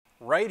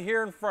Right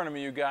here in front of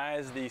me, you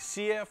guys, the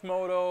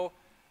CFMOTO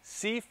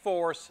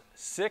CForce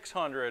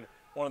 600,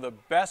 one of the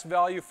best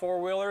value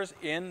four-wheelers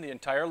in the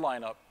entire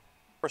lineup.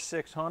 For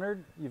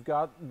 600, you've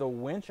got the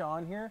winch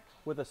on here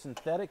with a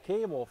synthetic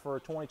cable for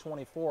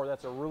 2024.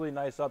 That's a really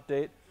nice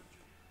update.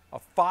 A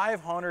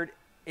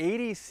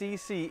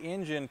 580cc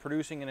engine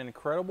producing an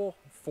incredible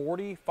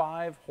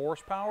 45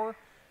 horsepower.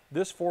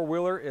 This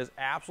four-wheeler is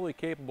absolutely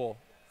capable.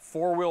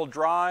 Four-wheel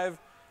drive,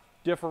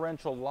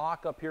 differential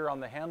lock up here on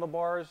the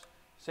handlebars.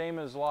 Same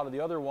as a lot of the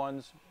other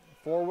ones,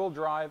 four-wheel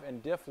drive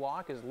and diff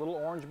lock is a little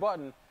orange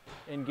button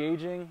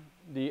engaging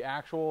the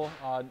actual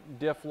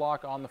diff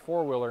lock on the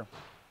four-wheeler.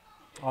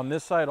 On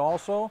this side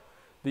also,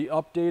 the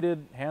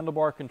updated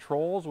handlebar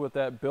controls with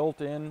that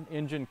built-in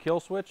engine kill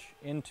switch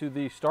into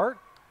the start.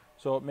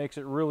 So it makes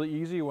it really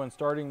easy when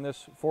starting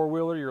this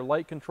four-wheeler. Your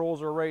light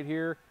controls are right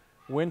here,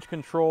 winch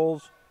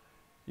controls.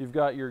 You've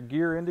got your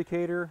gear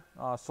indicator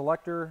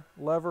selector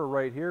lever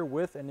right here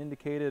with an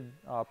indicated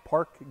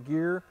park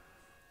gear.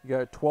 You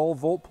got a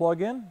 12-volt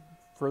plug-in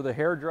for the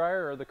hair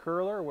dryer or the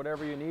curler,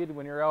 whatever you need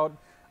when you're out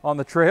on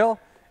the trail.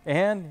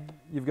 And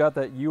you've got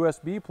that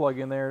USB plug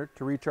in there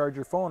to recharge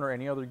your phone or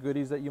any other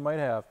goodies that you might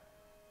have.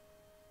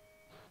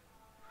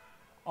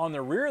 On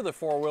the rear of the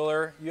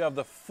four-wheeler, you have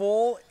the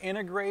full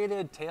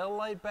integrated tail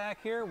light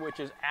back here, which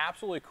is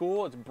absolutely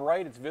cool. It's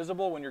bright, it's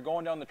visible when you're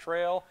going down the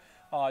trail.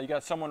 You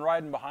got someone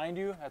riding behind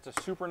you. That's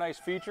a super nice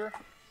feature.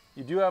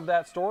 You do have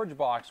that storage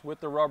box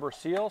with the rubber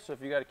seal, so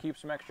if you got to keep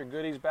some extra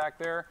goodies back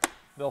there,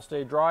 they'll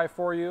stay dry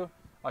for you.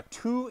 A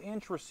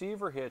 2-inch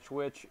receiver hitch,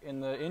 which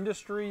in the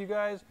industry, you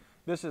guys,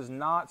 this is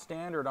not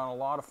standard on a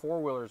lot of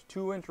four-wheelers.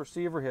 2-inch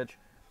receiver hitch.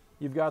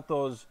 You've got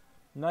those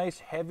nice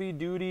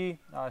heavy-duty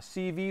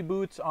CV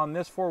boots on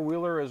this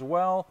four-wheeler as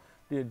well.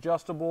 The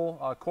adjustable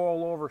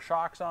coil-over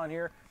shocks on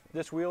here.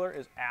 This wheeler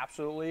is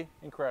absolutely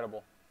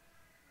incredible.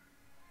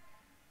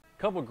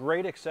 A couple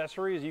great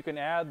accessories you can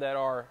add that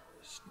are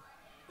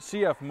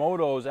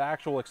CFMOTO's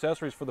actual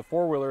accessories for the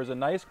four-wheeler is a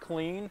nice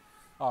clean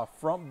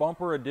front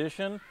bumper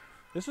addition.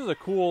 This is a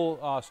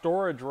cool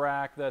storage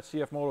rack that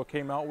CFMOTO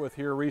came out with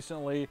here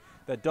recently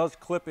that does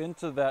clip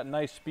into that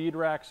nice speed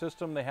rack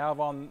system they have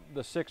on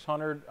the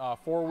 600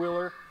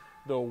 four-wheeler.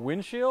 The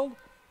windshield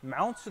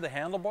mounts to the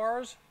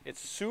handlebars.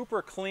 It's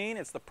super clean.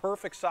 It's the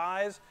perfect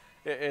size.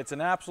 It's an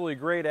absolutely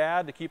great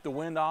add to keep the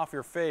wind off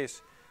your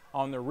face.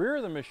 On the rear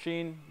of the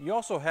machine, you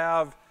also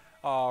have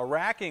a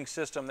racking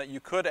system that you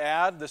could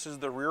add. This is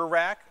the rear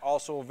rack,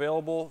 also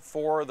available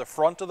for the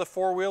front of the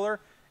four-wheeler.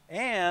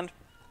 And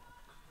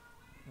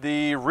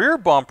the rear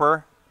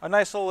bumper, a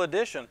nice little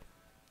addition.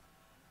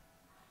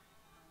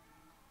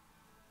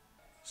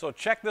 So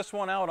check this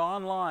one out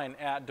online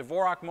at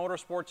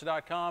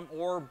dvorakmotorsports.com,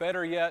 or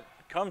better yet,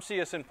 come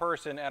see us in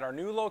person at our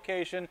new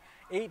location,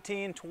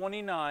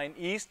 1829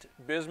 East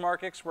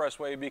Bismarck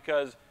Expressway,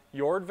 because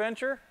your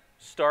adventure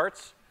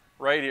starts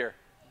right here.